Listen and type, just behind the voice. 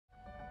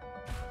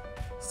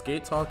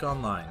Skate Talk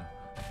Online,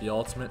 the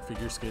ultimate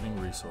figure skating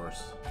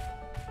resource.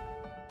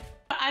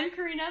 I'm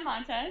Karina,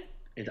 Manta.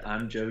 And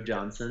I'm Joe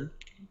Johnson.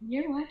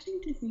 You're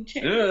watching Disney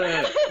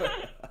Channel.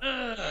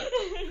 God.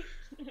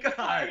 Sorry,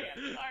 I'm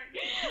sorry.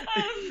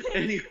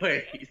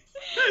 Anyways.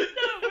 So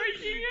we're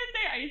Team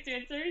USA Ice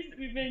Dancers.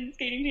 We've been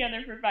skating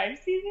together for 5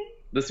 seasons.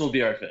 This will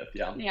be our 5th,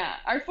 yeah. Yeah,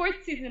 our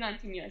 4th season on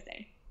Team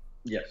USA.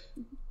 Yes.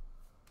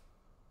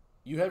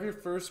 You have your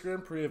first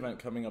Grand Prix event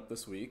coming up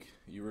this week.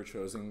 You were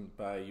chosen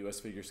by US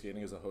Figure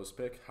Skating as a host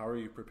pick. How are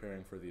you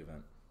preparing for the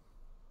event?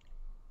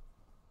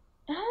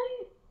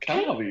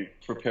 Kind of how we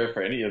prepare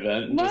for any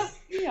event. Well,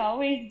 we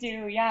always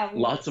do, yeah.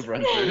 Lots of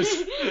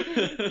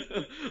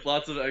run-throughs.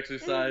 Lots of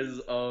exercise.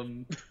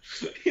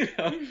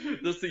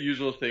 Just the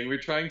usual thing. We're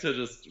trying to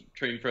just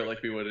train for it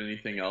like we would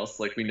anything else.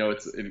 Like, we know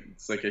it's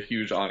like a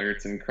huge honor.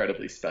 It's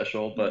incredibly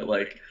special, but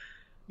like,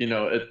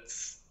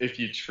 it's, if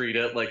you treat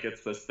it like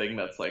it's this thing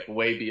that's like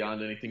way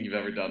beyond anything you've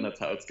ever done, that's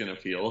how it's going to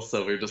feel.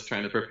 So we're just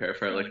trying to prepare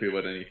for it like we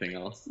would anything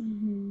else.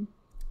 Mm-hmm.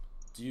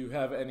 Do you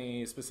have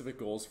any specific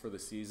goals for the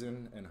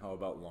season, and how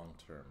about long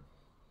term?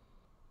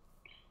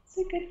 That's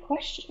a good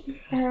question.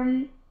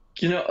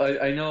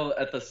 I know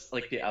at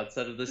the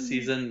outset of this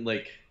season,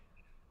 like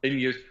in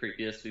years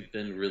previous, we've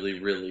been really,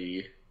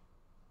 really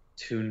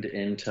tuned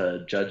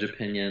into judge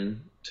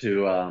opinion,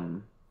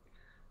 to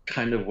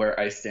kind of where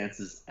ice dance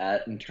is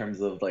at in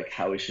terms of like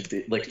how we should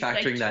be, like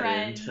factoring that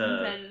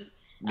into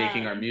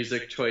making our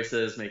music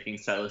choices, making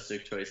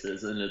stylistic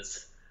choices, and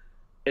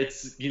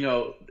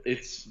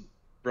it's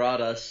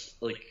brought us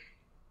like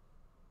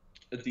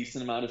a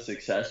decent amount of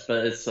success,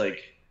 but it's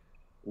like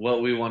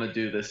what we want to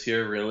do this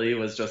year really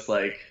was just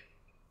like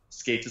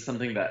skate to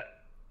something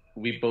that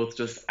we both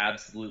just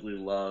absolutely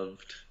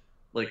loved,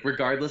 like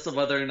regardless of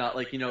whether or not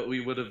like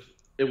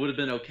it would have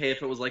been okay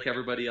if it was like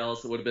everybody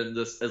else. It would have been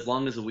this as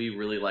long as we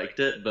really liked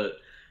it, but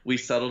we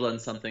settled on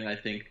something I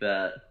think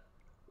that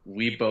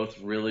we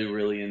both really,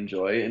 really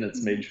enjoy, and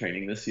it's made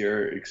training this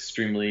year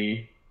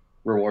extremely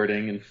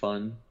rewarding and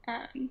fun.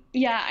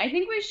 Yeah, I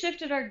think we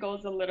shifted our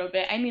goals a little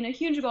bit. I mean, a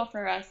huge goal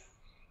for us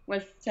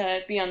was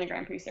to be on the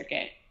Grand Prix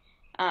circuit.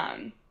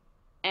 And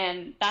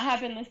that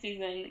happened this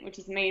season, which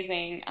is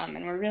amazing,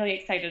 and we're really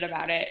excited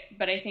about it.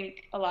 But I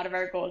think a lot of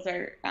our goals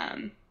are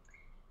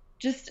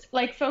just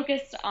like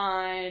focused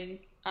on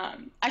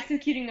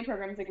executing the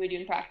programs like we do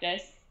in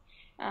practice,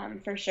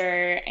 for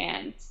sure,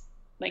 and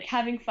like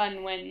having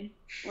fun when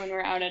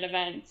we're out at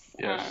events.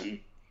 Yes.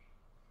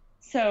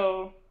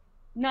 So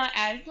not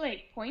as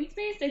like points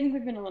based. I think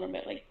we've been a little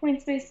bit like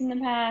points based in the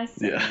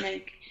past. Yeah. And,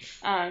 like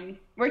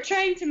we're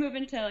trying to move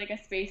into like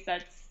a space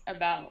that's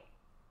about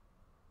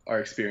our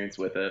experience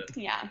with it.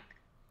 Yeah.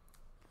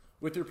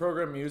 With your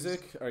program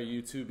music, are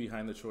you two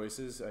behind the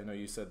choices? I know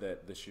you said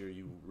that this year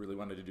you really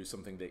wanted to do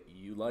something that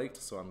you liked,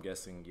 so I'm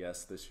guessing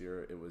yes, this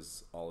year it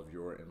was all of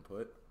your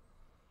input.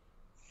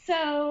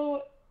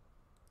 So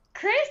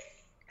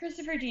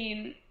Christopher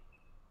Dean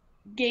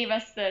gave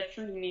us the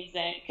free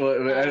music. Well,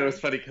 it was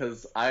funny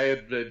because I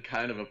had been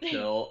kind of a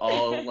pill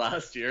all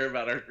last year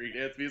about our free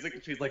dance music,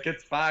 and she's like,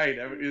 "It's fine.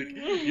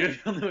 You're the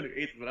only one who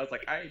hates it." But I was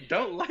like, "I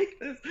don't like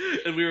this,"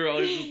 and we were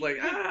always just like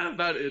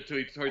about it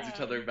towards each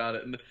other about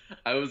it, and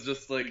I was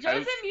just like,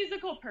 Joe's a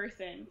musical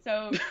person,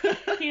 so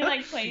he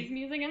like plays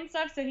music and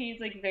stuff, so he's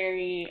like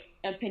very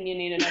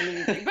opinionated on the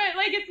music, but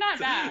like it's not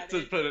bad.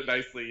 To put it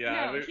nicely,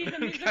 yeah. No, he's a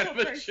musical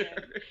person.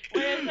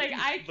 Whereas like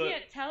I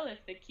can't tell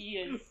if the key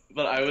is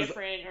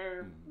different or.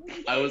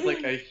 I was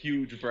like a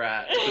huge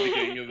brat at the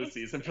beginning of the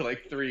season for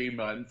like 3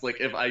 months. Like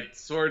if I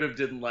sort of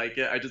didn't like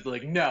it, I'd just be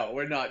like, "No,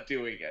 we're not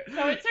doing it."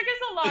 So it took us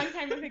a long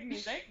time to pick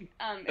music,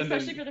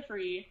 especially for the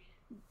free.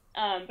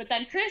 But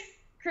then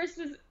Chris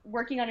was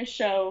working on a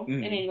show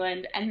in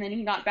England, and then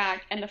he got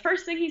back, and the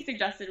first thing he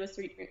suggested was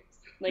Sweet Dreams.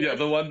 Like,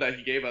 the one that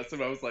he gave us,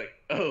 and I was like,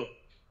 "Oh,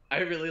 I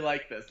really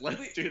like this.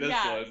 Let's do this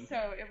one."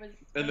 So it was.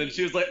 And then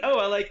she was like, "Oh,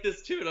 I like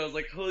this too," and I was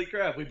like, "Holy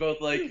crap, we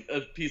both like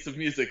a piece of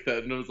music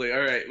then." And I was like,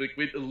 "All right."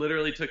 We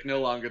literally took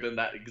no longer than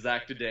that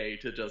exact day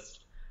to just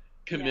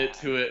commit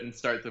to it and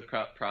start the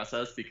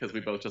process, because we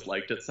both just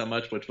liked it so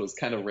much, which was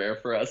kind of rare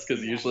for us,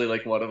 because usually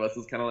like one of us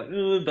is kind of like,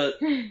 but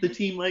the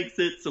team likes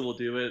it, so we'll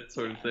do it,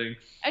 sort of thing.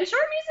 And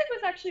short music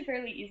was actually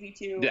fairly easy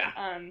too. Yeah,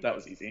 that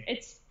was easy.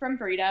 It's from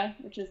Frida,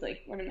 which is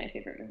like one of my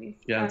favorite movies.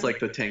 Yeah, it's like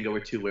the tango where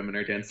 2 women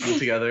are dancing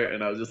together,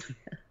 and I was just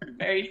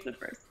very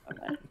subversive of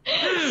it.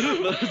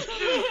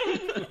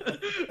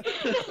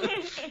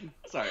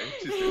 Sorry,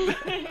 too soon.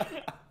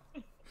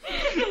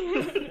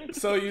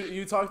 So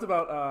you talked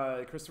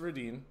about Christopher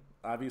Dean,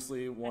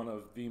 obviously one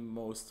of the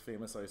most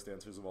famous ice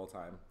dancers of all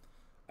time.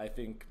 I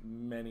think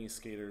many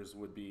skaters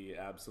would be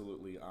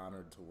absolutely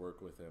honored to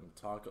work with him.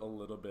 Talk a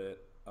little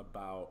bit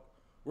about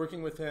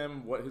working with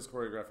him, what his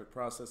choreographic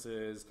process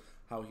is,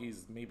 how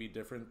he's maybe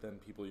different than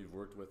people you've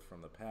worked with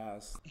from the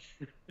past.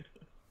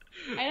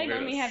 I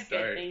only have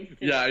good things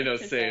to I know,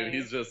 to same.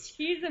 say.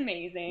 He's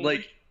amazing.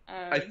 Like,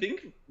 I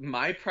think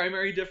my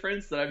primary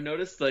difference that I've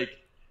noticed, like,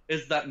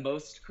 is that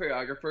most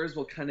choreographers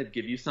will kind of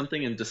give you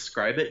something and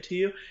describe it to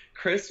you.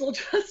 Chris will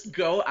just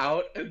go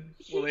out and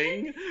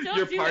fling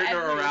your partner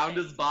around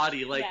his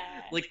body, like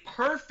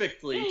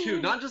perfectly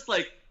too. Not just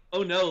like,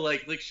 oh no,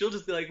 like she'll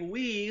just be like,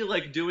 we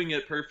like doing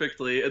it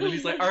perfectly, and then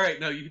he's like, all right,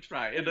 no, you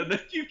try, and then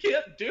you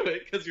can't do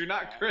it because you're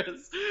not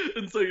Chris,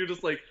 and so you're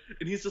just like,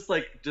 and he's just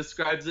like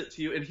describes it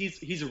to you, and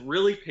he's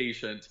really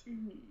patient,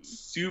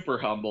 super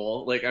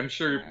humble. Like I'm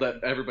sure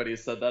that everybody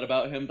has said that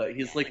about him, but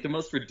he's like the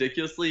most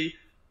ridiculously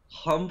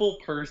humble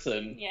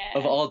person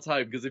of all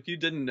time, because if you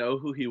didn't know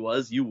who he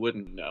was, you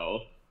wouldn't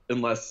know.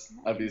 Unless,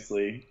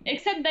 obviously...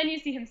 Except then you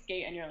see him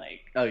skate and you're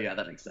like... Oh, yeah,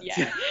 that makes sense.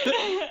 Yeah.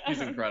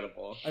 He's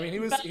incredible. I mean,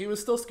 he was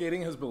still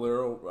skating his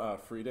bolero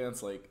free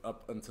dance, like,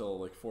 up until,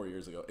 like, 4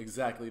 years ago.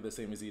 Exactly the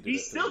same as he did. He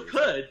still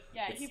could.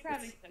 Yeah, he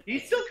probably still could. He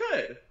still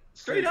could.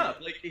 Straight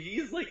up. Like,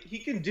 he's, like, he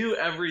can do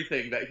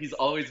everything that he's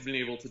always been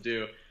able to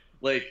do.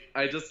 Like,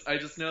 I just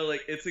know,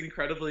 like, it's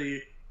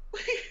incredibly...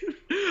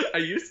 I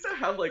used to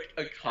have like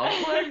a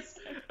complex,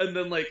 and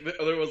then like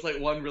there was like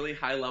one really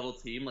high level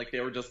team, like they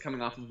were just coming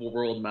off of a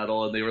world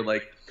medal and they were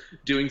like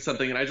doing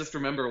something, and I just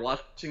remember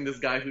watching this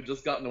guy who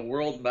just gotten a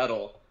world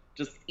medal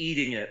just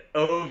eating it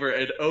over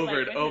and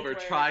over and over,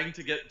 trying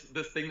to get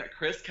this thing that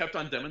Chris kept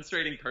on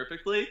demonstrating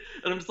perfectly,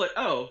 and I'm just like,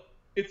 oh,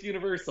 it's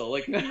universal,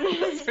 like none of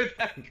us are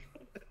that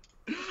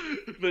good.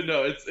 But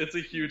no, it's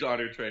a huge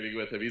honor training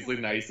with him. He's the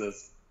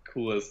nicest,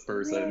 coolest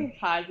person. Really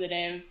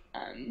positive.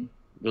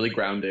 Really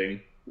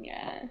grounding.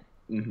 Yeah.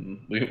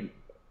 We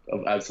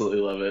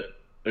absolutely love it.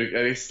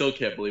 I still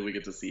can't believe we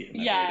get to see him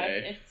every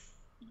day. It's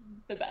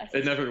the best.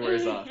 It never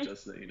wears off,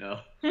 just so you know.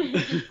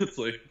 It's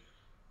like.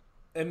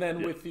 And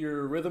then with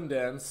your rhythm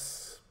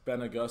dance, Ben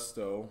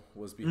Augusto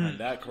was behind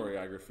that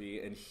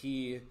choreography, and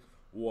he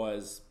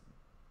was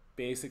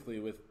basically,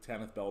 with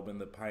Tanith Belbin,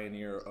 the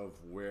pioneer of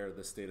where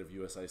the state of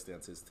US ice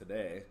dance is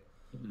today.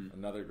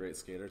 Another great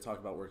skater. Talk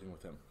about working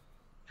with him.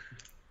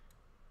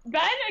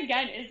 Ben,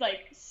 again, is,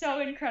 like, so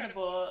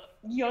incredible.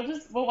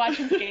 We'll watch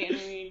him skate and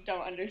we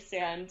don't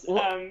understand.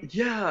 Well,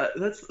 yeah,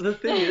 that's the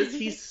thing is,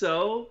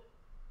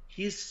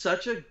 he's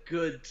such a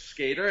good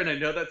skater, and I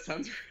know that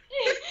sounds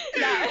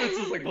it's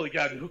just like, well,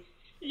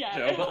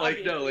 no, but,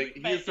 like, no, like,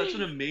 he is such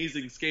an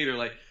amazing skater.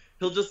 Like,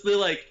 he'll just be,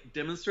 like,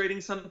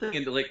 demonstrating something,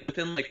 and, like,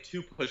 within, like,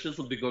 2 pushes,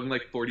 he'll be going,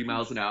 like, 40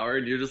 miles an hour,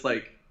 and you're just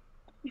like,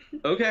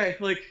 okay,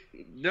 like,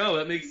 no,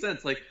 that makes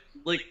sense.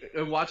 Like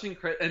watching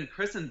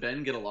Chris and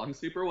Ben get along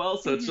super well,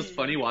 so it's just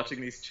funny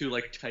watching these two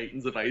like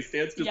titans of ice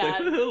dance just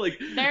like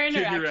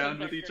kidding around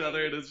with each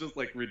other, and it's just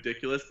like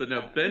ridiculous. But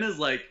no, Ben is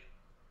like,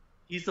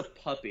 he's a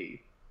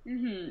puppy.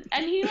 And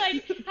he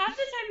like half the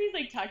time he's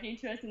like talking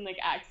to us in like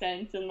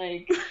accents and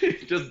like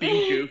just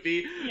being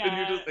goofy, and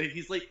you're just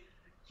like,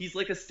 he's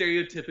like a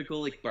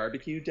stereotypical like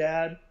barbecue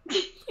dad.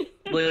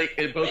 Like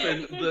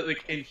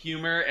in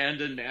humor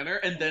and in manner,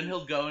 and then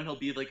he'll go and he'll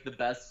be like the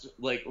best,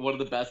 like one of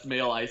the best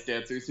male ice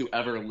dancers who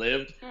ever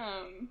lived.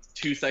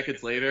 2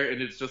 seconds later,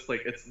 and it's just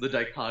like, it's the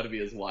dichotomy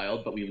is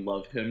wild, but we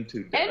love him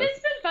to death. And it's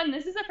been fun.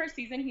 This is the first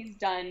season he's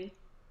done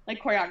like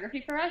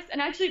choreography for us,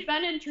 and actually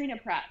Ben and Trina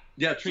Pratt.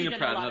 Yeah, Trina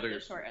Pratt, another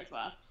short as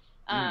well.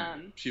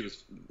 She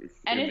was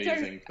and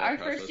amazing. It's our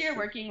first year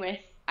working with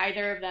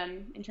either of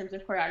them in terms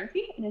of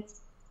choreography, and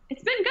it's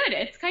been good.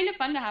 It's kind of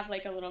fun to have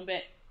like a little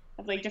bit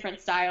of like different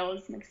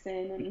styles mixed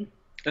in,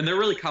 and they're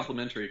really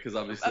complementary because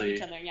obviously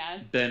each other,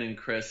 Ben and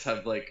Chris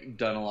have like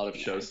done a lot of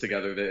shows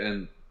together,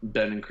 and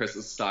Ben and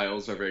Chris's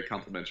styles are very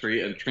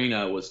complementary, and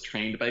Trina was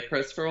trained by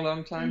Chris for a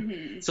long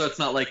time, so it's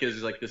not like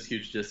there's like this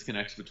huge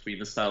disconnect between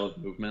the style of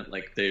movement.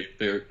 Like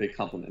they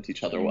complement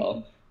each other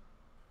well.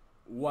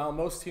 While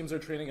most teams are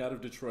training out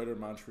of Detroit or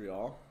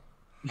Montreal,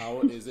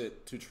 how is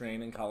it to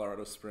train in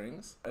Colorado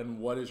Springs,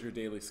 and what is your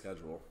daily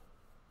schedule?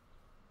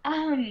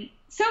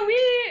 So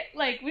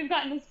we've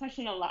gotten this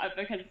question a lot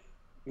because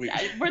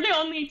we're the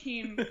only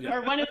team,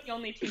 or one of the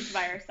only teams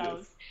by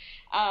ourselves.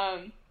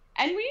 And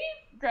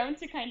we've grown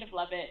to kind of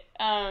love it.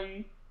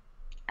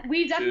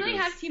 We definitely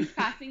have teams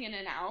passing in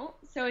and out,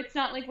 so it's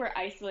not like we're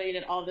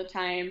isolated all the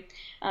time.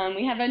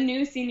 We have a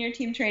new senior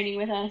team training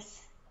with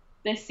us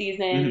this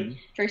season,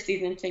 first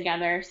season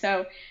together,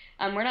 so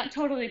we're not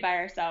totally by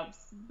ourselves,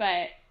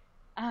 but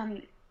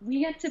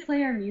we get to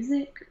play our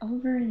music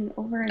over and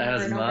over and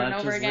over and over and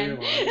over again.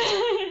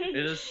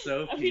 It is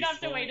so peaceful. We don't have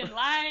to wait in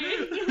line.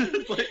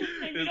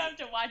 We don't have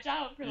to watch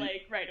out for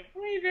like right of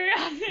way very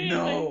often.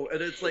 No,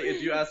 and it's like,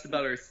 if you asked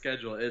about our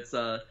schedule, it's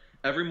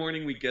every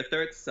morning we get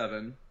there at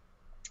 7,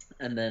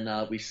 and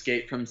then we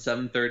skate from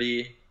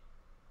 7:30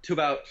 to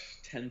about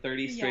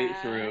 10:30 straight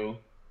through.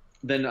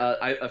 Then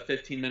a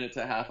 15-minute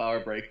to half-hour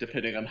break,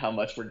 depending on how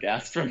much we're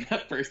gassed from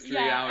that first 3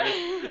 hours.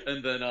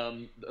 And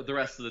then the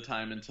rest of the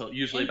time until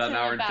about an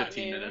hour and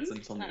 15 minutes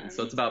until noon.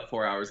 So it's about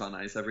 4 hours on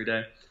ice every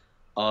day.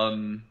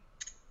 And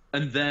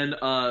then,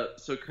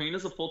 so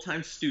Karina's a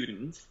full-time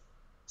student.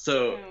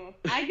 So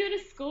I go to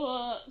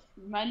school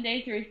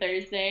Monday through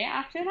Thursday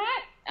after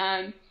that.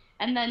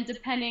 And then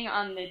depending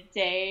on the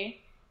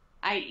day,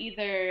 I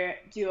either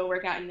do a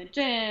workout in the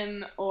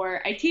gym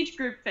or I teach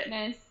group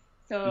fitness.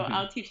 So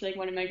I'll teach like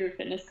one of my group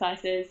fitness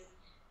classes.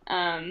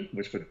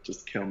 Which would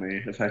just kill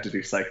me if I had to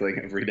do cycling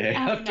every day. No,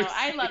 after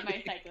I love my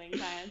skating. cycling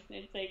class.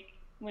 It's like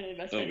one of the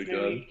best Oh parts my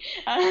of the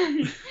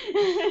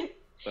week.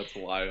 That's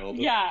wild.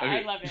 Yeah, I mean-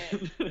 I love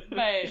it.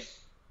 But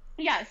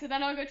yeah, so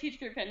then I'll go teach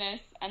group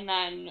fitness, and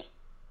then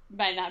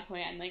by that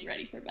point I'm like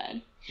ready for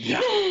bed.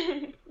 Yeah.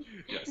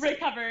 Yes.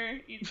 Recover,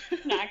 eat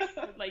snacks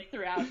like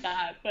throughout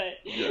that, but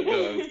Yeah,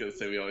 no, I was gonna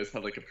say we always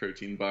have like a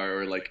protein bar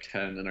or like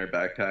 10 in our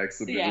backpacks,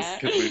 and Yeah.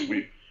 because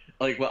we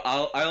like, well,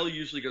 I'll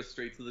usually go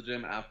straight to the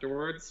gym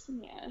afterwards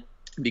yeah.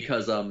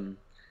 because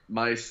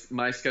my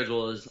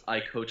schedule is I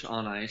coach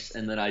on ice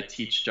and then I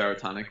teach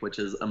gyrotonic, which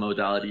is a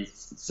modality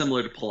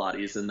similar to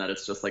Pilates in that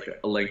it's just like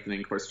a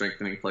lengthening, core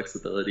strengthening,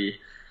 flexibility,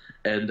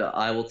 and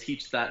I will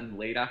teach that in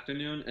late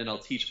afternoon, and I'll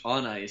teach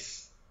on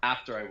ice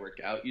after I work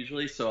out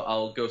usually. So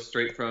I'll go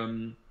straight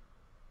from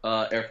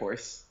Air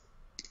Force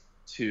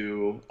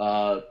to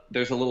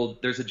there's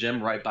a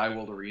gym right by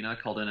World Arena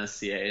called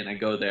NSCA, and I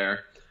go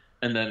there,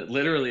 and then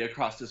literally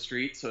across the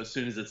street. So as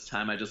soon as it's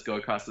time, I just go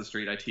across the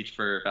street. I teach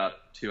for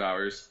about 2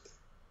 hours,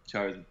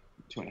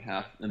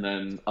 2.5, and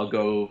then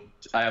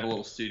I have a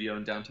little studio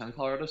in downtown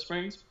Colorado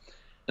Springs,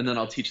 and then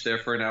I'll teach there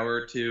for an hour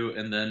or two,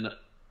 and then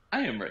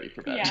I am ready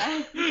for bed.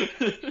 Yeah.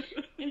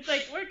 It's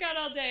like workout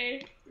all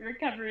day,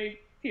 recovery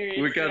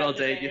period. Work out all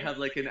throughout the day. You have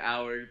like an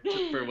hour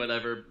for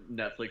whatever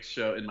Netflix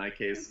show. In my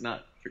case,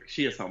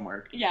 she has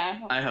homework. Yeah.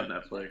 I have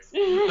Netflix.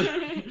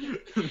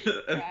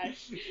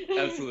 Trash.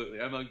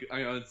 Absolutely, I'm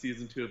on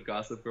season 2 of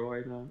Gossip Girl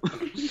right now,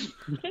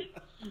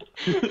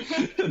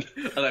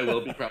 and I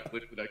will be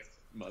probably the next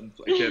month.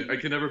 I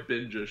can never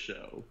binge a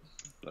show,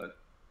 but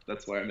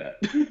that's where I'm at.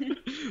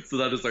 So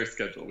that is our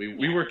schedule.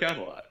 We work out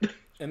a lot.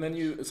 And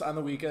then so on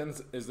the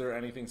weekends, is there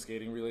anything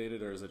skating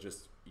related, or is it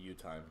just you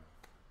time?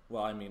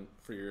 Well, I mean,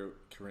 for your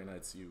Karina,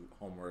 it's you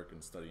homework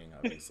and studying,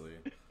 obviously.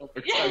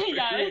 It's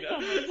summertime.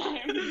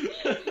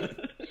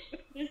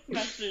 This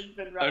semester's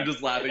been rough. I'm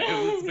just laughing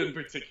because it's been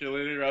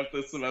particularly rough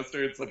this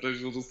semester, and sometimes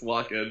she'll just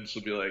walk in,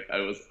 she'll be like,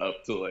 I was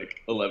up till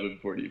like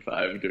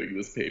 11:45 doing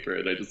this paper,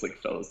 and I just like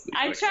fell asleep.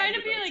 I like, try on to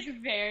the be desk.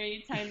 like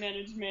very time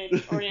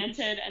management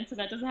oriented, and so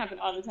that doesn't happen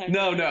all the time.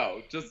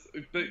 No, just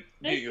This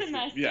being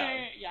semester,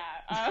 yeah.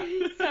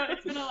 So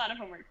it's been a lot of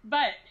homework.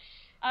 But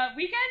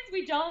weekends,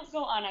 we don't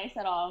go on ice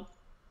at all.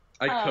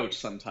 I coach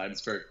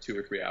sometimes for 2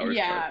 or 3 hours.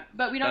 Yeah,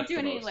 but we don't that's do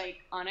the any most.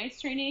 like on ice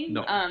training.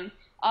 No.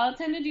 I'll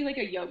tend to do like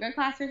a yoga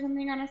class or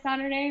something on a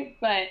Saturday,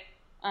 but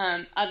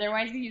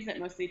otherwise we use it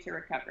mostly to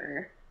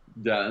recover.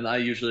 Yeah, and I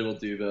usually will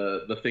do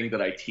the thing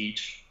that I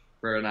teach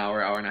for an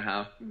hour and a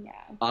half Yeah.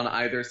 on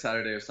either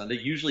Saturday or Sunday.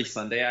 Usually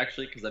Sunday,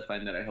 actually, because I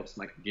find that it helps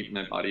keep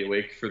my body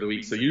awake for the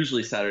week. So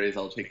usually Saturdays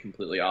I'll take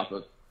completely off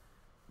of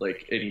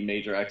like any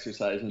major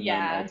exercise, and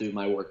Yeah. then I'll do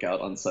my workout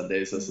on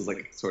Sundays. This is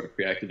like a sort of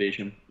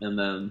pre-activation, and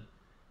then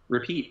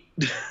repeat.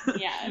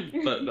 Yeah.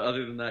 But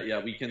other than that, yeah,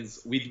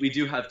 weekends we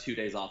do have 2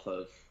 days off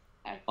of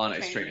on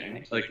ice training.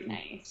 Which Like is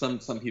nice.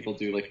 some people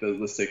do like the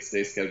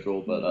 6-day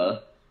schedule,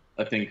 but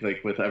I think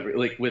like with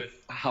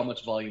how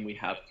much volume we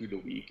have through the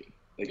week,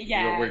 like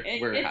Yeah, we're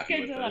it's happy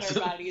good with to let this.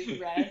 our bodies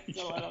rest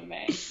a little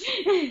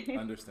bit.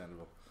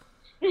 Understandable.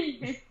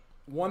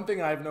 One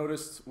thing I've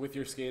noticed with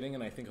your skating,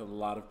 and I think a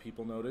lot of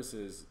people notice,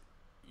 is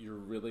you're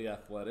really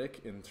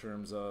athletic in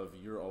terms of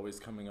you're always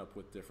coming up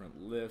with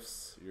different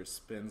lifts. Your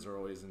spins are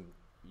always in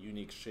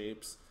unique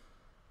shapes.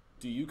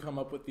 Do you come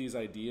up with these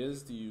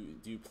ideas? Do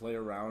you play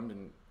around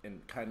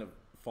and kind of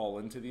fall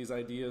into these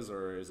ideas,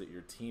 or is it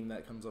your team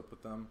that comes up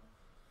with them?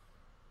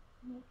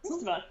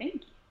 First of all, thank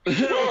you.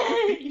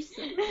 Thank you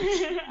so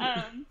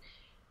much.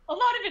 A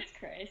lot of it's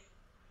Chris.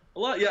 A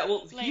lot, yeah.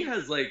 Well, he Like-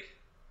 has like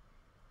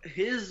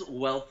his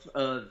wealth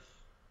of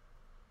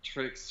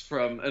tricks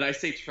from, and I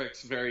say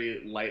tricks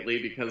very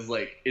lightly because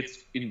like it's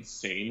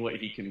insane what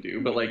he can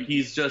do, but like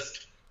he's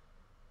just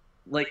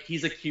like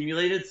he's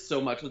accumulated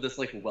so much of this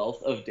like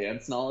wealth of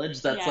dance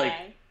knowledge that's like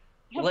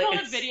He'll like, pull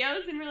up it's-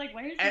 videos and we're like,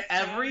 where's this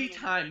every from?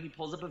 time he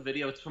pulls up a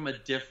video, it's from a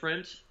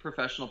different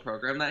professional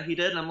program that he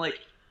did, and I'm like,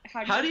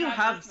 How how do you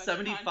have this much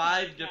 75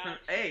 content? different?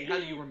 A, how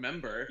do you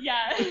remember?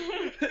 Yeah.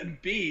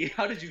 B,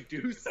 how did you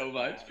do so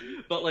much?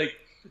 But like,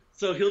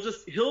 so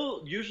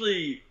he'll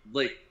usually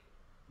like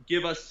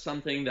give us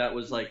something that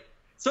was like,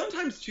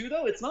 sometimes too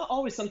though, it's not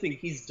always something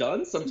he's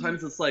done.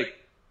 Sometimes it's like,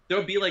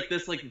 there'll be like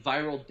this like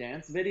viral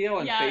dance video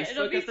on Yeah,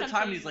 it'll Facebook be at the time.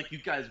 something- He's like, you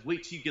guys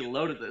wait till you get a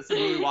load of this. And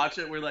when we watch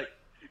it, we're like,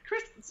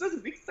 Chris, this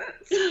doesn't make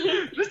sense.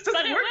 This But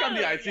doesn't it work on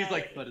will, the ice. yeah. He's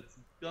like, but it's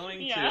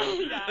going Yeah,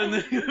 to. yeah. And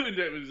then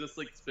it was just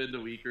like spend a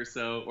week or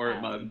so, or a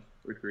Yeah. month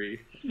or 3,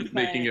 But-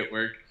 making it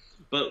work.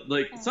 But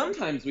like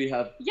sometimes we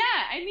have Yeah,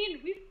 I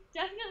mean, we've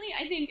definitely,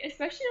 I think,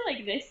 especially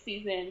like this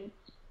season,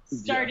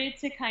 started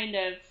to kind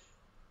of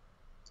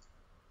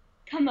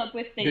come up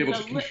with things. be able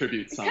to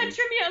contribute some.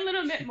 Contribute a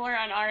little bit more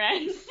on our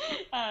end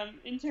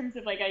in terms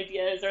of like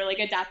ideas or like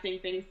adapting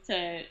things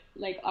to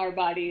like our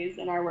bodies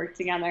and our work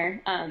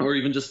together. Or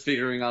even just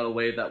figuring out a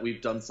way that we've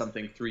done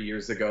something 3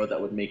 years ago that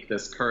would make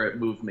this current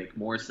move make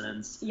more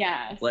sense.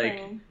 Yeah. Like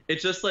so,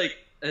 it's just like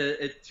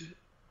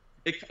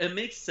it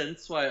makes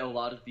sense why a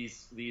lot of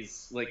these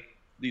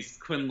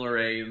Quinn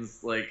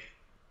Lorraines like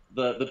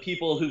the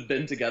people who've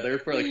been together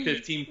for like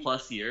 15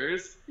 plus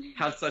years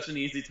have such an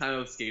easy time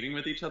of skating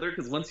with each other,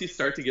 because once you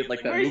start to get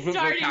like that movement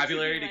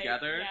vocabulary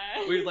together,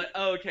 we're like,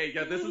 oh, okay,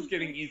 yeah, this is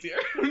getting easier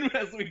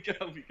as we go,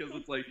 because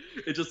it's like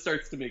it just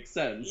starts to make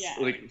sense,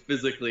 like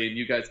physically, and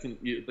you guys can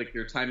like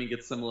your timing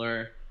gets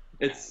similar.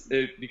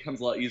 It becomes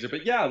a lot easier.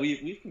 But yeah,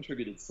 we've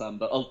contributed some,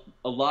 but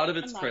a lot of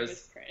it's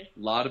Chris. A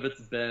lot of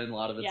it's Ben. A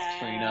lot of it's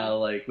Karina.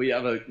 Like we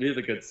have a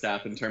good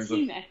staff in terms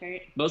team of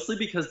effort. Mostly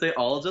because they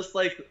all just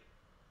like,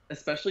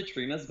 especially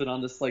Trina's been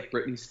on this like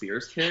Britney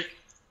Spears kick.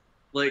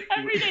 Like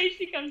every day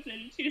she comes in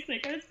and she's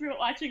like, I was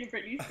watching a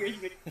Britney Spears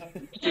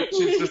video.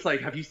 She's just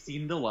like, have you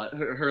seen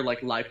her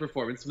like live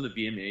performance from the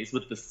VMAs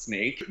with the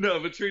snake? No,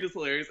 but Trina's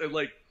hilarious, and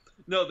like.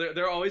 No,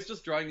 they're always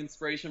just drawing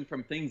inspiration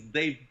from things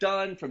they've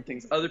done, from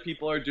things other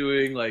people are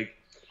doing, like.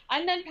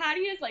 And then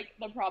Patty is like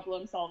the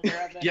problem solver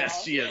of it.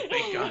 Yes, she is.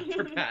 Thank God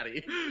for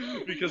Patty,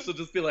 because she'll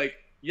just be like,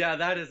 "Yeah,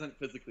 that isn't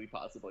physically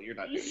possible. You're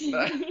not doing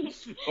that."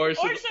 Or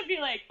she'll be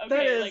like,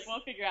 "Okay, like we'll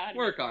figure out how to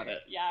work on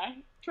it. Yeah,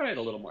 try it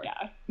a little more.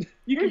 Yeah,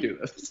 you can do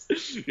this."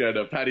 Yeah,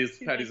 no, Patty's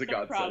like a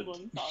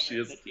godsend. She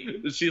is.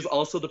 She's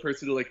also the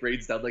person who like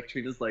raids down. Like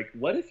Trina's like,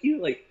 "What if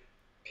you like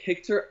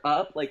picked her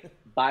up like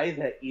by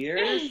the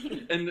ears?"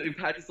 And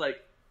Patty's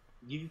like,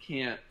 "You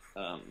can't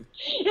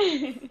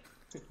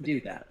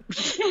do that."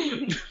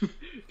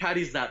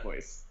 Patty's that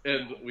voice,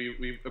 and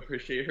we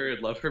appreciate her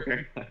and love her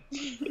very much.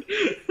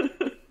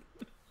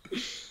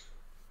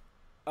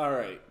 All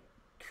right,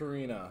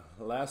 Karina,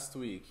 last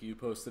week you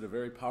posted a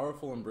very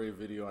powerful and brave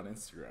video on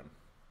Instagram.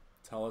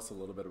 Tell us a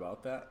little bit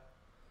about that,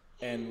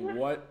 and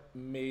what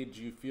made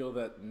you feel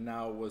that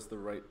now was the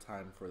right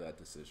time for that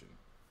decision.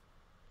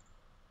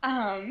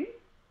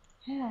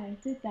 Yeah, I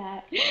did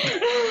that.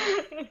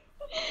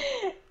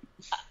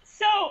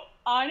 So,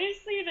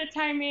 honestly, the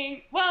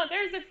timing, well,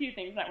 there's a few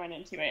things that went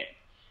into it.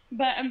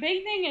 But a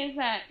big thing is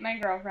that my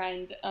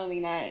girlfriend,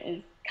 Alina,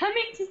 is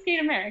coming to Skate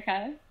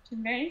America, which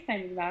I'm very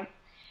excited about.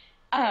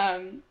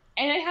 And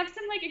I have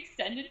some, like,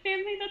 extended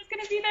family that's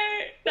going to be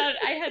there that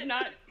I had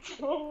not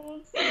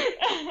told.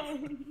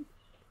 And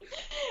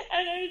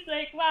I was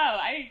like, wow,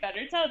 I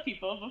better tell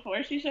people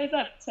before she shows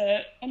up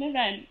to an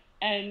event.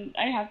 And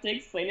I have to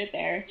explain it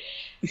there.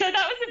 So that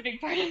was a big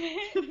part of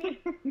it.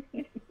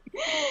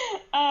 But,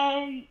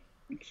 I mean,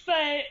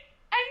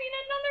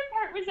 another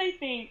part was, I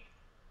think,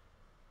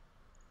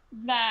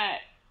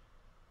 that,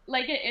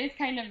 like, it is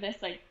kind of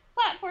this, like,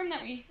 platform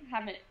that we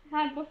haven't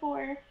had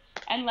before.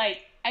 And,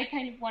 like, I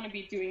kind of want to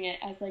be doing it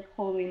as, like,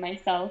 wholly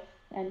myself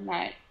and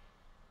not,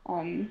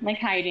 like,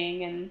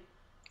 hiding. And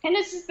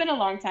it's just been a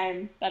long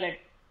time that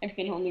I've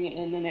been holding it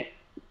in, and it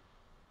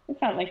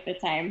felt like the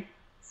time.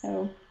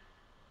 So...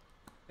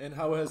 And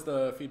how has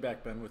the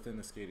feedback been within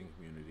the skating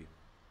community?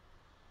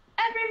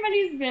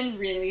 Everybody's been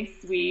really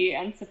sweet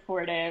and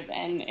supportive,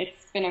 and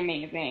it's been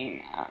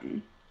amazing.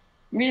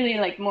 Really,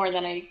 like, more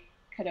than I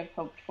could have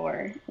hoped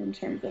for in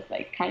terms of,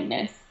 like,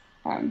 kindness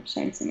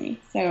shown to me.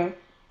 So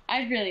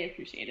I've really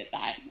appreciated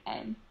that,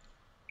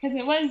 because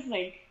it was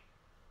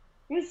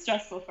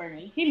stressful for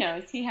me. He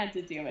knows. He had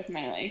to deal with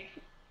my, like,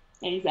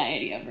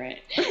 anxiety over it.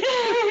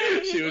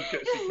 She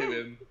came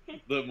in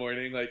the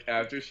morning like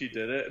after she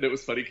did it, and it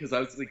was funny because I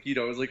was like, I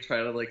was like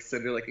trying to like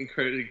send her like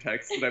encouraging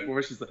texts the night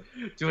before. She's like,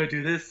 do I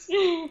do this?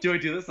 I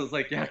was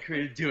like, yeah,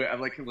 Karina, do it. I'm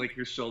like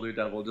your shoulder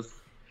devil, just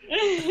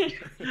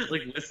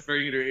like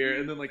whispering in her ear.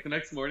 And then like the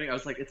next morning I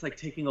was like, it's like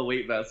taking a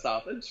weight vest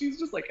off, and she's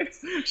just like,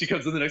 she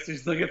comes in the next day,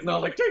 she's like, it's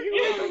not like taking a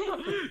weight vest off.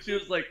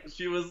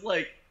 She was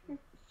like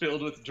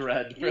filled with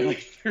dread for like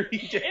 30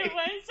 days. It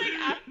was like,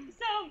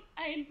 so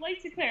I'd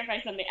like to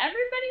clarify something.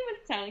 Everybody was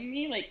telling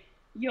me, like,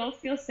 you'll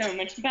feel so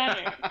much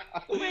better,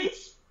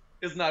 which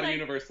is not a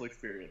universal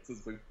experience.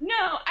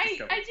 No, I do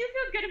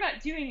feel good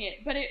about doing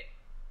it, but it,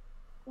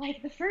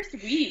 like, the first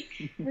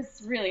week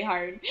was really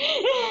hard.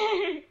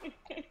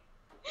 Because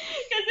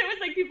it was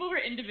like people were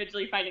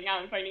individually finding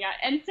out.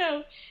 And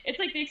so it's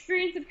like the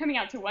experience of coming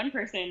out to one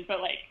person,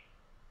 but like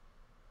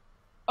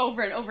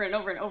over and over and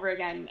over and over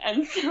again.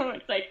 And so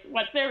it's like,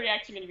 what's their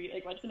reaction going to be?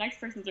 Like, what's the next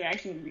person's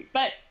reaction going to be?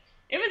 But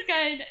it was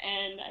good,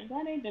 and I'm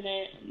glad I did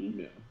it.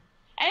 And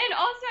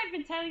also, I've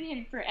been telling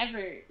him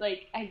forever,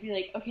 like, I'd be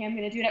like, okay, I'm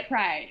going to do it at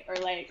Pride, or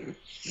like,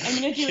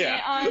 I'm going to do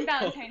it on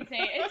Valentine's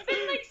Day. It's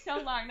been like so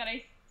long that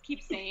I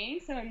keep saying,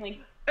 so I'm like,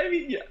 I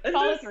mean, yeah,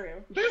 follow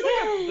through.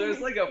 There's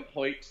like a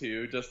point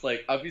too, just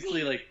like,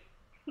 obviously, like,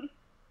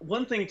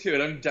 one thing too,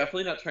 and I'm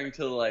definitely not trying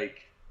to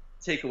like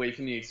take away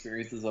from the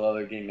experiences of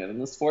other gay men in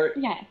the sport.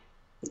 Yeah.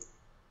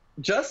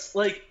 Just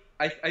like,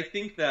 I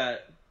think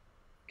that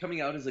coming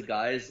out as a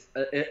guy is,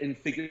 in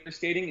figure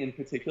skating in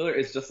particular,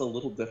 is just a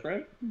little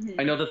different. Mm-hmm.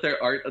 I know that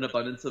there aren't an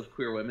abundance of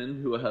queer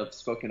women who have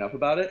spoken up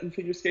about it in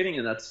figure skating,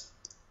 and that's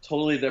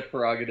totally their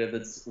prerogative.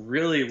 It's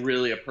really,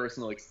 really a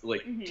personal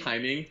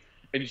timing,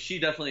 and she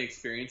definitely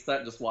experienced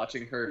that. Just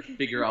watching her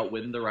figure out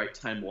when the right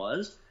time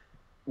was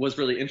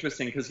really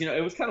interesting, because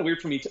it was kind of weird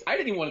for me too. I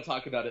didn't even want to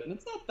talk about it, and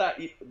it's not that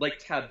like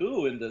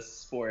taboo in this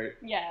sport.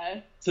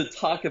 Yeah. To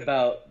talk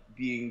about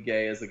being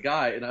gay as a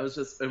guy, and I was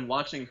just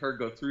watching her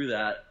go through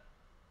that.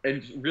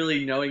 and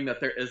really knowing that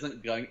there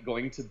isn't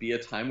going to be a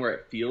time where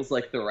it feels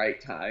like the right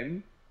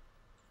time.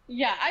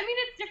 Yeah, I mean,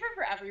 it's different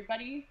for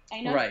everybody. I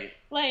know. Right.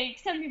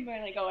 Like, some people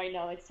are like, oh, I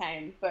know it's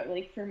time. But,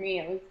 like, for me,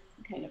 it was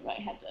kind of, I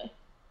had to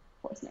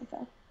force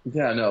myself.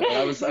 Yeah, no, but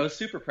I was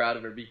super proud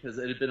of her because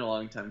it had been a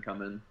long time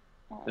coming.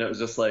 And it was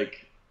just,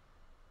 like,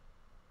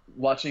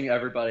 watching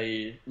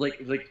everybody,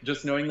 like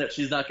just knowing that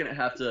she's not going to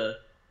have to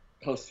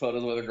post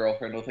photos with her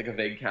girlfriend with, like, a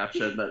vague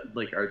caption that,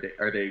 like,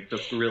 are they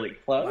just really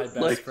close?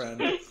 My best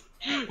friend.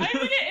 I mean,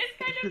 it's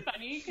kind of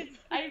funny because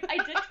I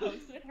did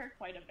post with her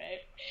quite a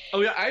bit. Oh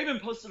yeah, I even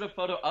posted a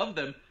photo of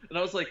them, and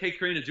I was like, "Hey,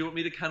 Karina, do you want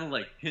me to kind of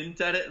like hint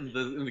at it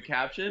in the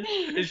caption?"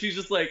 And she's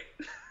just like,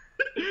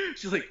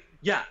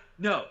 "Yeah,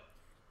 no,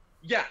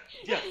 yeah,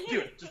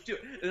 do it, just do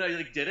it." And I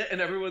like did it, and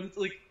everyone's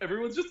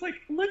just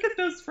like, "Look at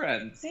those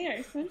friends.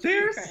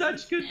 They're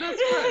such good best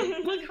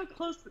friends. Look how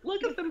close.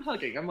 Look at them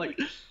hugging." I'm like,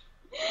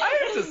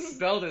 I have to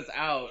spell this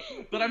out,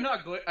 but I'm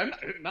not going.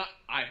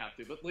 I have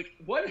to, but like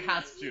one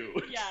has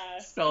to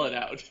spell it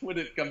out when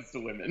it comes to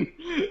women.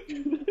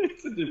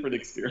 It's a different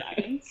experience. Yeah,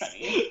 it's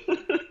funny.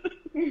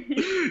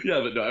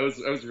 Yeah, but no, I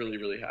was really,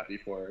 really happy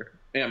for her.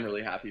 I am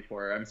really happy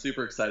for her. I'm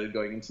super excited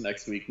going into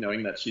next week,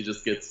 knowing that she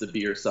just gets to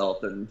be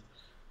herself and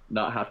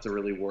not have to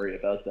really worry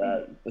about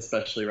that,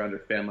 especially around her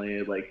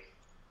family, like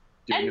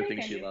doing the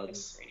things she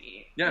loves.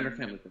 Yeah, and her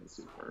family's been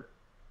super.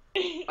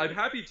 I'm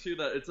happy too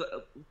that it's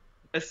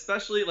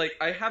especially, like,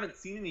 I haven't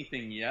seen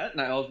anything yet,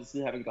 and I obviously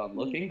haven't gone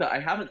looking, but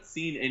I haven't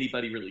seen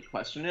anybody really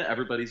question it.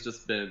 Everybody's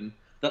just been,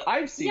 that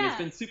I've seen, has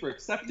been super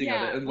accepting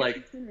of it, and, like,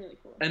 it's been really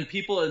cool. And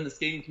people in the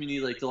skating community,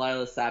 like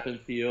Delilah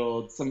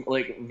Sappenfield, some,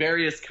 like,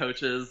 various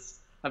coaches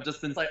have just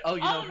been like, oh,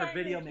 you know, her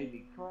video made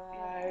me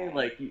cry,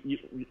 like,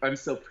 I'm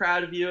so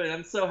proud of you, and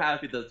I'm so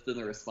happy that's been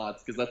the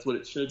response, because that's what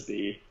it should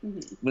be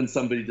when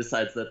somebody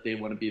decides that they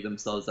want to be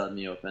themselves out in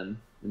the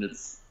open, and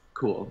it's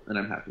cool, and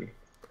I'm happy.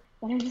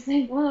 But I'm just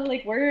like, well,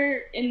 like, we're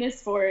in this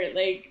sport,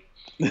 like,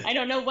 I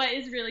don't know what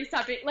is really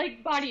stopping,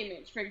 like, body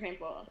image, for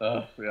example.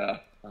 Oh, yeah.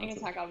 I can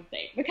talk all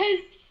day. Because,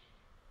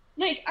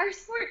 like, our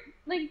sport,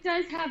 like,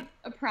 does have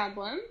a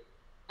problem,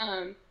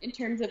 in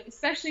terms of,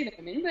 especially the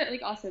women, but,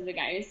 like, also the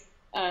guys,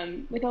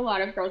 with a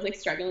lot of girls, like,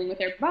 struggling with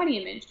their body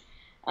image.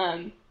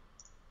 And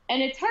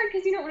it's hard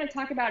because you don't want to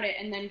talk about it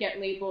and then get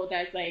labeled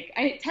as, like,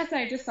 Tessa,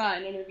 I just saw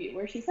an interview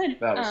where she said,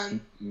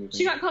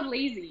 she got called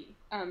lazy,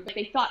 but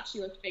they thought she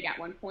looked big at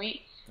one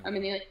point. And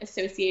they, like,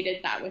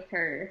 associated that with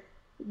her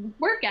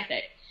work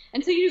ethic.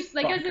 And so you just,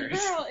 like, as a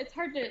girl, it's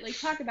hard to, like,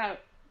 talk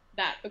about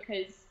that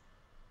because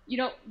you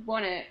don't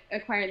want to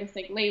acquire this,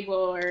 like, label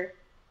or,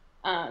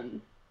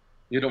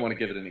 you don't want to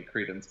give it any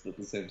credence, but at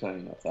the same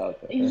time, that's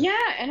out there. Yeah,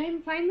 and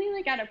I'm finally,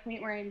 like, at a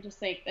point where I'm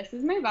just, like, this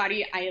is my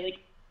body. I, like,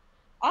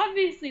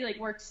 obviously, like,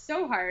 worked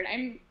so hard.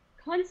 I'm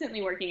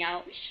constantly working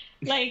out.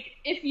 Like,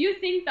 if you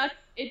think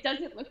it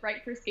doesn't look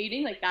right for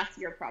skating, like, that's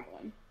your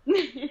problem.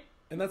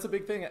 And that's a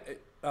big thing.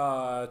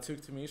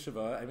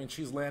 Tuktamisheva, I mean,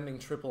 she's landing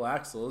triple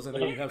axels, and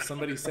then you have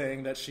somebody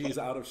saying that she's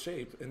out of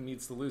shape and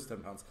needs to lose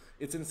 10 pounds.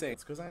 It's insane.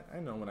 It's because I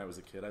know when I was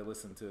a kid, I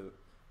listened to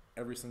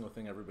every single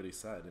thing everybody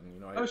said, and, you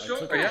know, I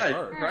took it to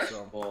heart.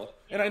 So.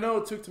 And I know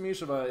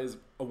Tuktamisheva is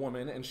a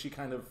woman, and she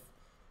kind of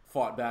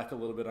fought back a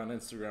little bit on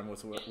Instagram,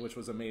 which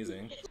was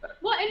amazing.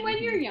 Well, and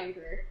when you're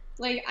younger,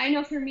 like, I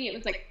know for me, it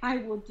was like, I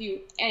will do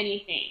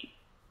anything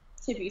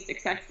to be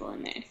successful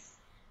in this.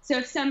 So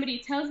if somebody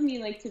tells me,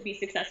 like, to be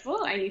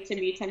successful, I need to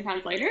be 10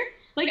 pounds lighter,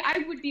 like,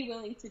 I would be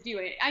willing to do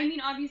it. I mean,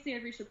 obviously,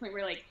 I've reached a point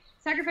where, like,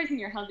 sacrificing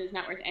your health is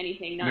not worth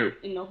anything, not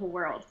in the whole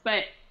world.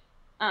 But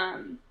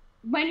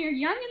when you're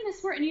young in this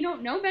sport and you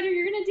don't know better,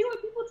 you're going to do what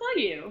people tell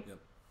you. Yep.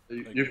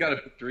 You've got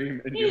a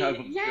dream, and you have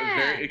a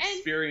very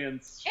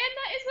experienced... And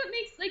that is what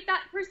makes, like,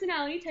 that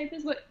personality type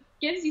is what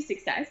gives you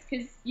success,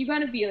 because you got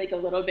to be, like, a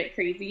little bit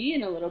crazy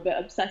and a little bit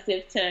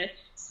obsessive to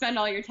spend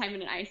all your time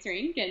in an ice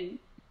rink and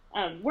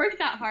work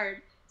that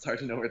hard. It's hard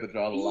to know where to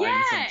draw the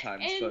line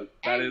sometimes, but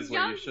that is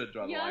where you should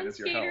draw the line, is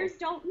your health. Young skaters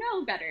don't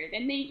know better,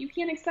 and you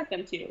can't expect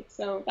them to.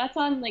 So that's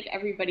on, like,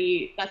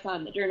 everybody. That's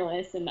on the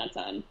journalists, and that's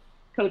on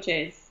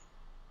coaches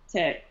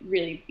to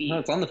really be. No,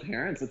 it's on the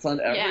parents. It's on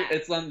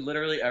It's on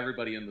literally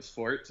everybody in the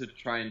sport to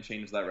try and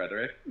change that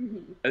rhetoric.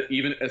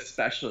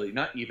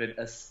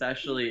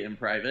 Especially in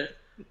private,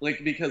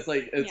 like, because,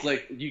 like, it's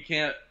like you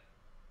can't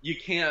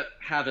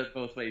have it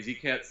both ways. You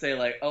can't say,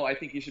 like, oh, I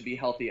think you should be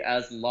healthy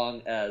as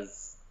long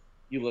as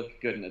you look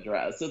good in a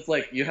dress. It's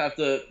like you have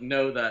to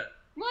know that.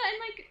 Well, and,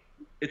 like,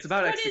 it's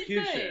about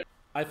execution.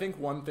 I think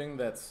one thing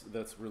that's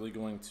really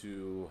going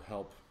to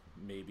help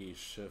maybe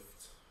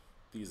shift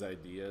these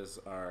ideas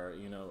are,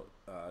 you know,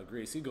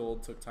 Gracie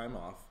Gold took time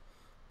off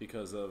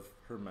because of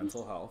her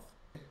mental health.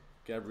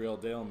 Gabrielle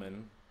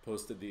Daleman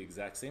posted the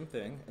exact same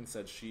thing and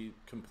said she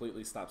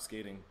completely stopped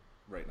skating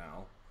right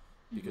now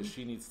because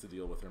she needs to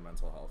deal with her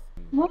mental health.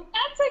 Well,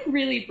 that's, like,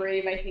 really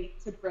brave, I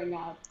think, to bring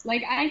up.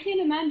 Like, I can't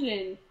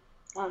imagine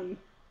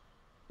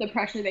the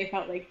pressure they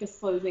felt, like,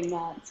 disclosing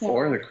that. So.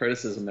 Or the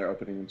criticism they're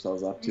opening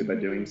themselves up to by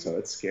doing so.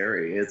 It's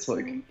scary. It's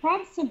like...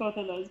 Props to both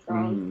of those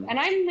girls. And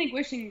I'm, like,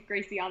 wishing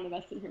Gracie all the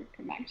best in her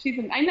comeback.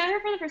 I met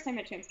her for the first time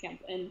at Champs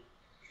Camp, and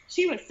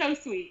She was so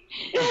sweet.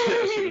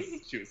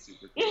 she was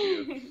super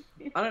cool.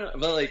 I don't know,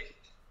 but like,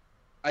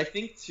 I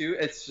think too,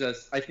 it's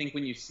just, I think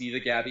when you see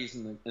the Gabbies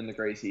and the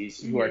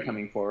Gracies who are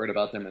coming forward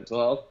about their mental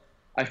health,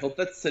 I hope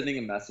that's sending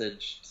a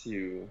message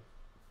to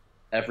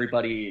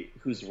everybody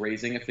who's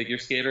raising a figure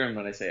skater. And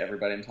when I say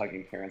everybody, I'm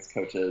talking parents,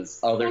 coaches,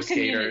 other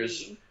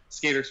skaters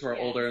who are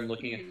older and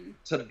looking at,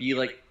 to be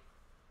like,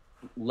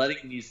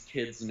 letting these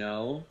kids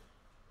know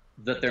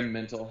that their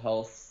mental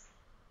health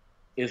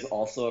is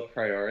also a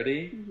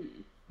priority.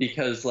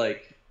 Because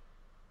like,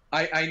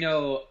 I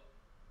know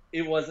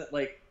it wasn't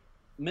like,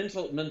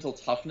 mental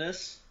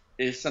toughness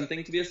is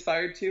something to be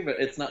aspired to, but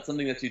it's not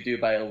something that you do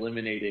by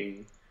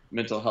eliminating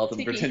mental health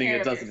and pretending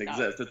it doesn't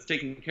exist. It's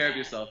taking care of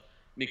yourself,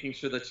 making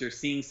sure that you're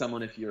seeing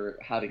someone if you're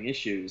having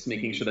issues,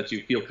 making sure that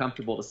you feel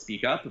comfortable to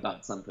speak up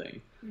about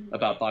something,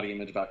 about body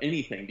image, about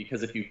anything,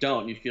 because if you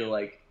don't, you feel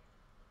like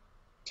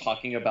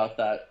talking about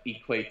that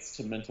equates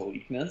to mental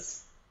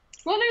weakness.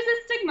 Well, there's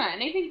a stigma,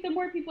 and I think the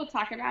more people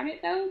talk about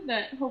it, though,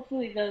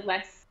 hopefully the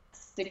less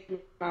stigma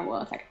will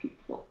affect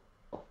people.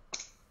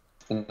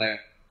 And I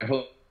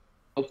hope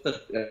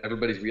that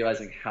everybody's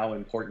realizing how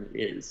important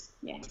it is.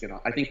 Yeah. You know,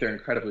 I think they're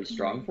incredibly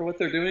strong for what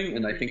they're doing,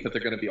 and I think that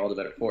they're going to be all the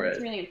better for it.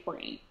 It's really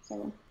important.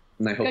 So,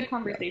 and I hope, good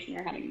conversation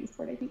we're having in the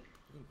sport, I think.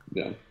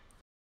 Yeah.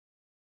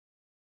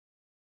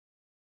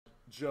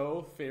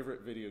 Joe,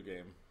 favorite video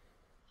game?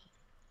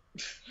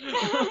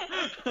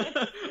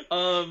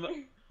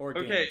 Or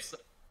games? Okay, so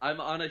I'm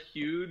on a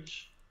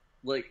huge,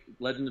 like,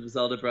 Legend of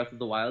Zelda Breath of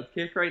the Wild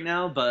kick right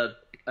now,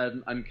 but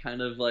I'm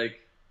kind of, like,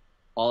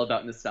 all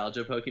about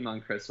nostalgia.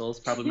 Pokemon Crystal is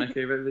probably my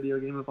favorite video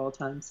game of all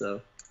time,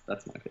 so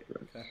that's my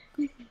favorite.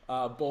 Okay.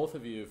 Both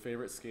of you,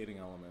 favorite skating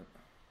element?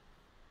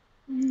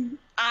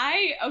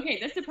 Okay,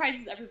 this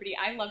surprises everybody.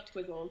 I love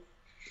Twizzles.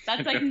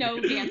 That's like no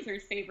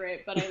dancer's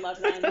favorite, but I love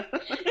them.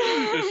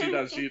 She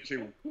does. She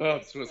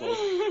loves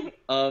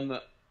Twizzles.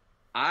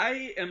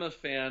 I am a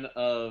fan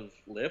of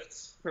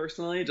lifts,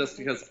 personally, just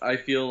because I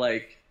feel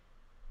like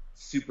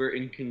super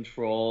in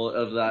control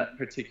of that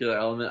particular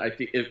element. I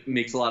think it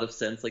makes a lot of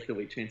sense, like the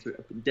way trains are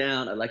up and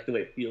down. I like the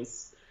way it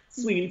feels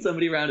swinging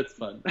somebody around. It's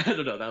fun. I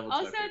don't know. That was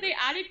also, they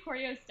added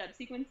choreo step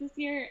sequence this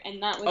year,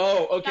 and that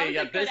was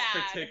this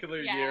particular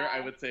year, I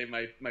would say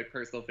my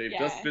personal favorite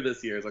just for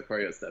this year is a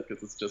choreo step,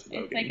 because it's just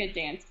voguing. It's like a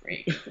dance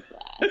break. It's a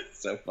blast. It's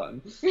so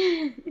fun.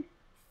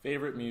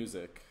 Favorite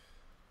music?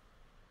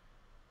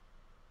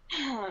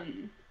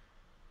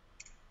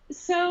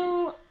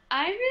 So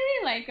I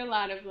really like a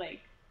lot of like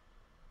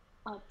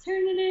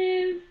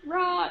alternative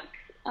rock.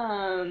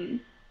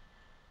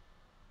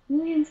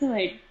 Really into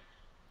like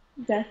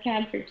Death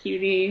Cab for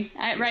Cutie.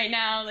 Right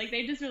now, like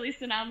they just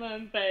released an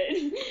album, but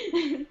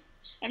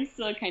I'm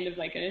still kind of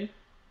like a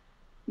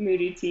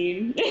moody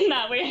teen in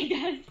that way, I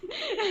guess.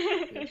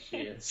 Yes, she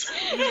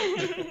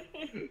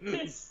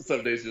is.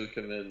 Some days you'll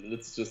come in and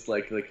it's just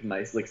like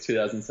nice, like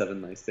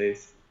 2007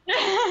 MySpace.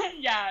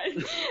 Yeah.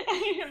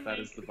 That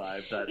is the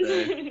vibe that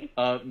day.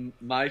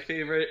 My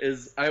favorite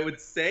is, I would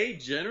say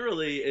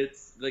generally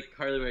it's like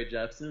Carly Rae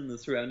Jepsen and the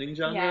surrounding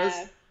genres,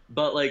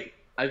 but like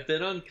I've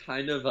been on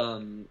kind of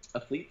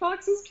a Fleet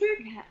Foxes kick,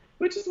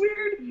 which is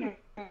weird.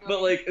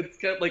 But like it's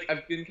kind of like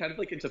I've been kind of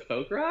like into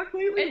folk rock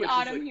lately. It's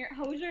autumn like, here.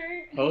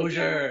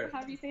 Hosier.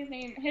 How do you say his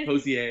name?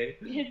 Hosier.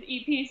 His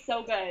EP is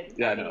so good.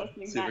 Yeah, I know.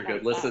 Super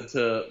good. Listen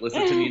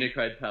to Nina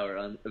Cried Power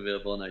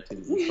available on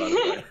iTunes and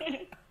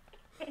Spotify.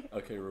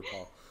 Okay,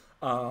 RuPaul.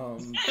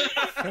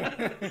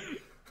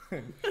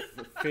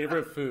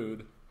 Favorite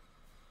food?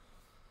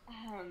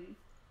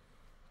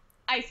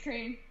 Ice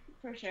cream,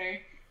 for sure.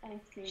 Ice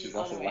cream. She's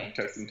also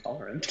lactose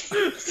intolerant.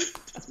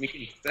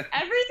 Everything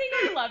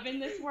I love in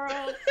this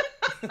world,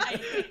 I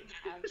can't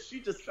have. She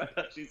just found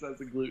out she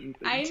has a gluten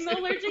thing. I'm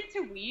allergic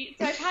to wheat,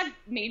 so I've had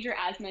major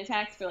asthma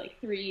attacks for like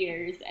 3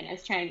 years, and I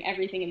was trying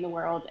everything in the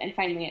world, and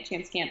finally at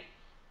Champs Camp,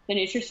 the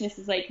nutritionist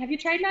is like, have you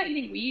tried not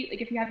eating wheat?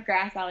 Like, if you have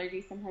grass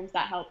allergies, sometimes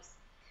that helps.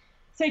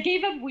 So I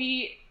gave up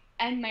wheat,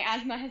 and my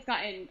asthma has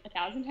gotten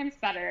 1,000 times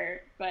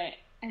better, but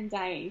I'm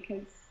dying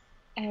because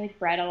I like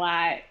bread a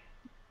lot,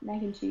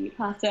 mac and cheese,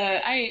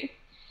 pasta.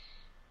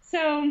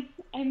 So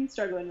I'm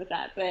struggling with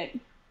that, but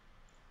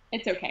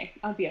it's okay.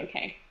 I'll be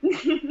okay.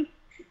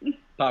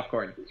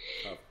 Popcorn.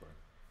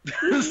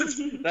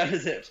 That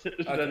is it.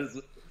 Okay. That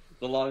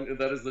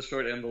is the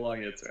short and the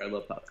long answer. I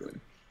love popcorn.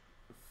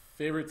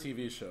 Favorite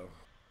TV show?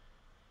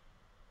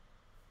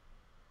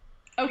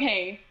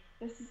 Okay,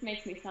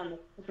 makes me sound like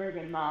a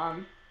suburban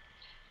mom.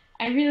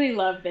 I really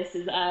love This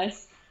Is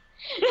Us.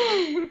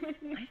 I've never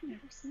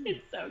seen it.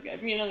 It's so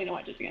good. We only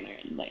watch it together,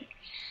 and like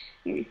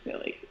we feel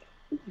like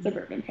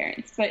suburban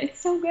parents, but it's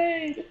so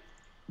good.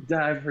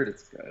 Yeah, I've heard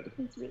it's good.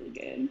 It's really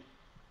good.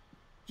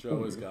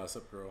 Joe is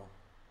Gossip Girl.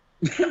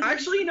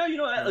 Actually, you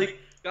know what? Like,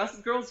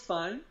 Gossip Girl's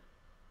fine.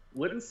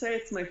 Wouldn't say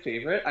it's my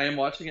favorite. I am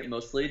watching it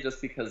mostly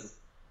just because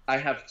I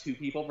have two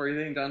people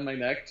breathing down my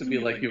neck to be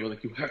like,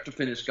 you have to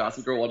finish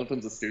Gossip Girl. One of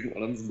them's a student,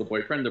 one of them's the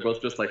boyfriend. They're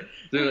both just like,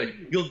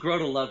 you'll grow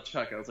to love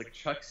Chuck. I was like,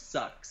 Chuck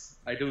sucks.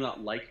 I do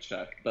not like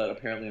Chuck, but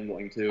apparently I'm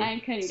going to. I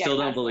couldn't Still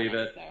get don't believe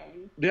it. So.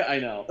 Yeah, I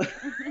know.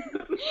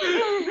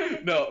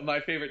 No, my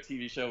favorite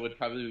TV show would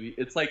probably be.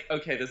 It's like,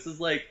 okay, this is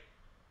like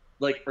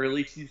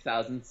early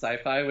 2000s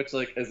sci-fi, which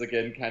like is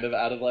again kind of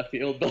out of left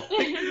field, but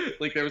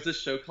like there was this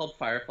show called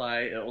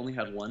Firefly. It only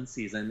had one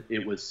season.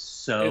 It was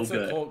so good. It's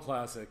a cult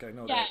classic. I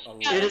know Yeah, that a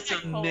yeah, lot. It it's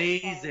is a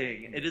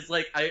amazing. It is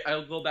like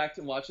I'll go back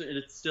and watch it, and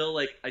it's still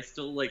like I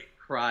still like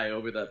cry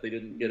over that they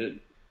didn't get it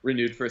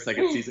renewed for a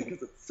second season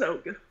because it's so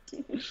good.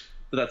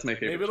 But that's my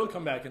favorite. Maybe it'll show.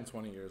 come back in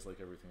 20 years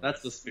like everything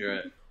That's else. the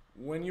spirit.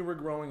 When you were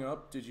growing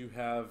up, did you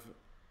have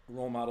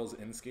role models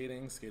in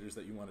skating, skaters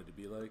that you wanted to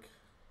be like?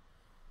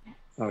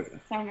 Oh yeah,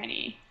 So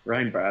many.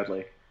 Ryan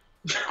Bradley.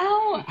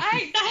 Oh,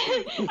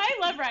 I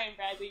love Ryan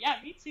Bradley. Yeah,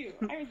 me too.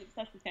 I was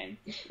obsessed with him.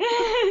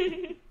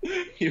 I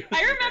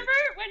remember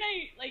when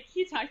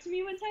he talked to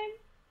me one time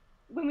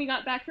when we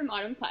got back from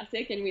Autumn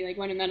Classic and we like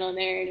won a medal in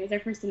there and it was our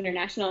first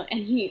international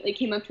and he like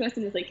came up to us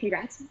and was like,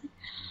 "Congrats!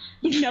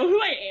 You know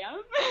who I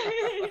am?"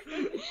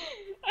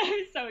 I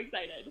was so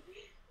excited.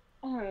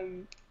 I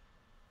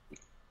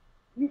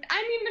mean,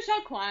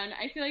 Michelle Kwan.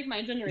 I feel like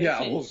my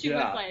generation, she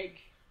was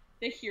like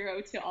the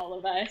hero to all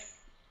of us,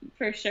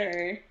 for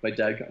sure. My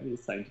dad got me a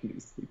signed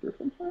newspaper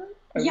from her.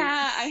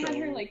 I had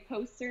her like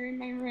poster in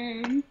my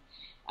room.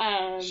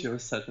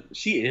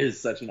 She is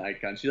such an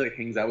icon. She like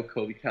hangs out with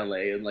Kobe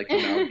Calais and like the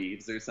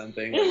Maldives or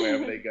something, like,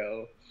 wherever they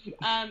go.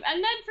 And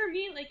then for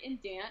me, like in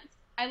dance,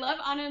 I love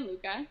Anna and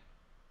Luca.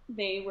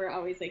 They were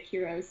always like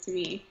heroes to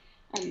me,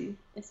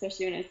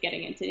 especially when I was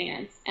getting into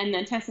dance. And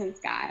then Tessa and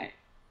Scott.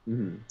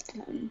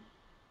 Mm-hmm.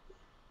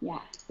 Yeah,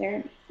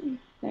 they're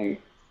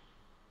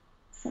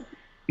so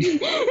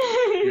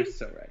You're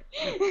so right.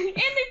 And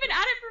they've been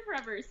at it for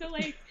forever. So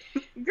like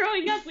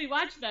growing up we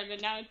watched them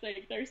and now it's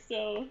like they're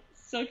still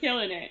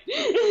killing it.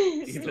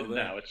 Even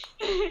now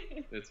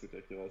it's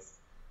ridiculous.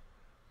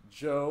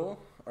 Joe,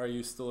 are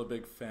you still a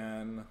big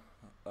fan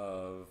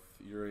of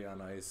Yuri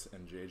on Ice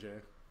and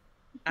JJ?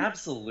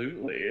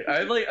 Absolutely.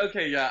 I like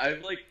okay, yeah,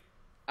 I've like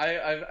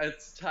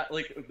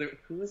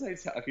who was I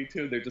talking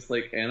to? They're just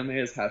like, anime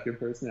is half your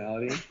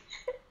personality.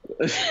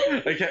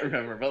 I can't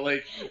remember, but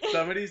like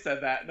somebody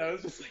said that, and I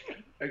was just like,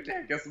 okay,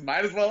 I guess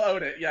might as well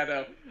own it. Yeah,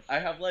 no, I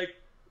have like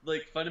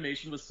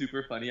Funimation was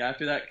super funny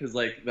after that because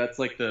like that's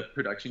like the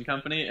production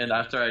company, and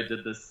after I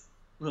did this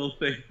little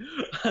thing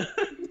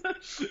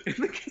in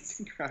the Kiss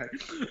and Cry,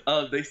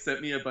 they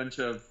sent me a bunch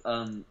of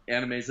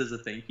animes as a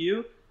thank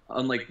you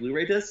on like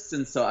Blu-ray discs,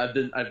 and so I've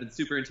been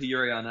super into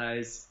Yuri on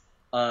Ice.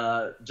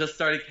 Just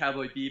started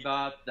Cowboy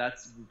Bebop.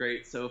 That's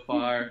great so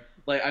far.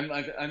 Like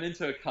I'm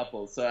into a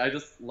couple, so I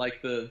just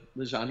like the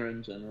genre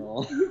in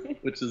general,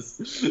 which is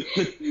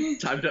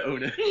time to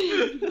own it.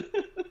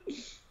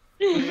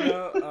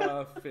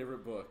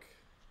 Favorite book.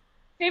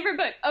 Favorite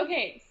book.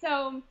 Okay,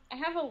 so I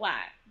have a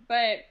lot,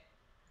 but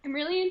I'm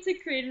really into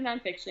creative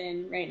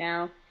nonfiction right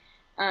now.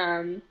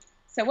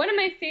 So one of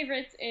my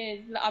favorites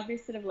is The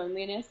Opposite of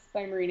Loneliness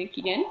by Marina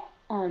Keegan.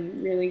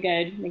 Really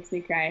good, makes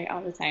me cry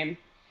all the time.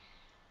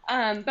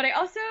 But I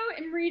also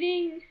am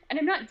reading, and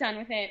I'm not done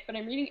with it, but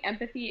I'm reading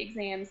Empathy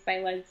Exams by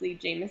Leslie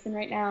Jamison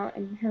right now,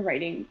 and her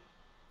writing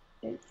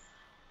is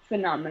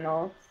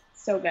phenomenal.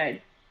 So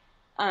good.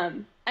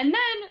 And then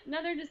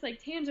another just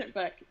like tangent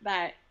book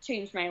that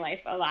changed my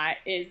life a lot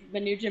is The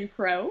New Jim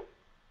Crow,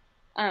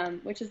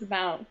 which is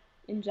about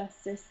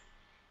injustice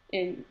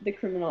in the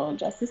criminal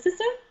justice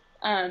system.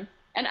 And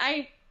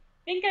I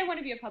think I want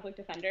to be a public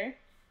defender,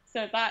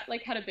 so that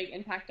like had a big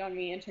impact on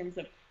me in terms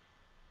of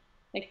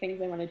like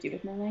things I want to do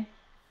with my life.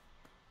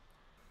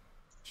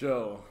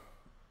 Joe.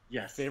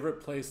 Yes. Favorite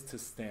place to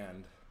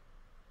stand?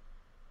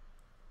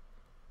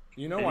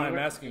 You know why I'm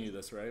asking you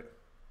this, right?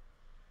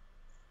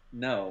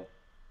 No.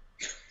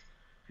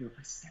 Favorite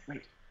place to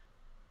stand.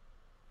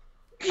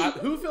 Wait.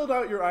 Who filled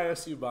out your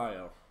ISU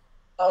bio?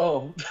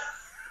 Oh.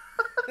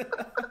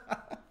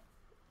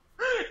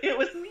 It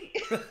was me.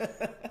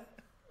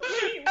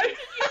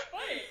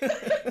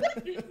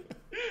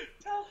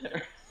 Tell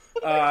her.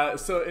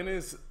 So in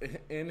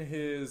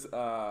his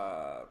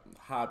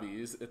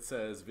hobbies, it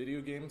says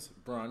video games,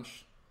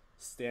 brunch,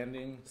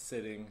 standing,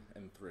 sitting,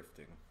 and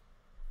thrifting.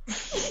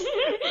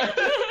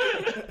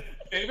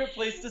 Favorite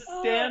place to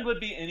stand would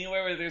be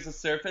anywhere where there's a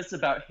surface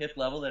about hip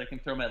level that I can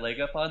throw my leg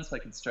up on so I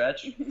can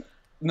stretch.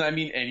 No, I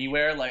mean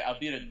anywhere. Like I'll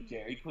be at a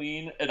Dairy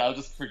Queen and I'll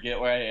just forget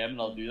where I am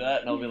and I'll do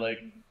that and I'll be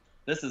like,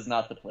 this is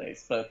not the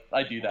place. But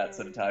I do that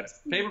sometimes.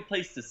 Favorite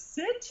place to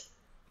sit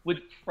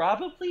would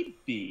probably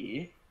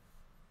be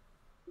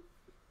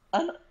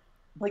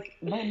like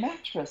my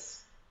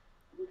mattress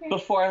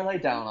before I lay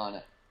down on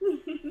it.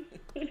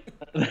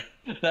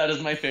 That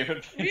is my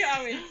favorite place. We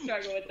always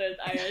struggle with those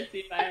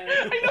IRC bios.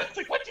 I know, it's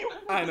like, what do you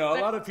want? I know, a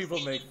lot of people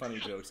make funny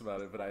jokes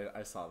about it, but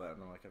I saw that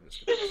and I'm like, I'm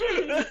just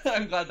gonna...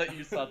 I'm glad that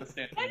you saw the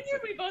stand. One year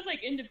we both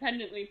like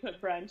independently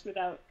put brunch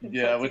without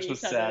Yeah, which was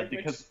each other, sad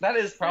because that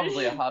is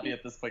probably a hobby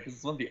at this point because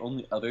it's one of the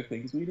only other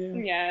things we do.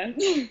 Yeah.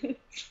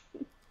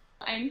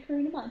 I'm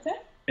Karina Manta.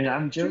 And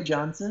I'm Joe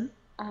Johnson.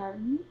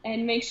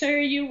 And make sure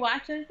you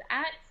watch us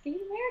at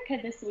Skate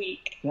America this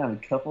week. Yeah, in a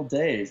couple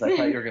days. I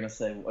thought you were going to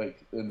say,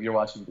 like, you're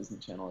watching Disney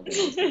Channel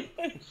again.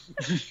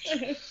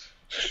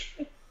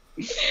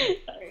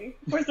 Sorry.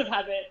 Force of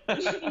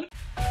habit.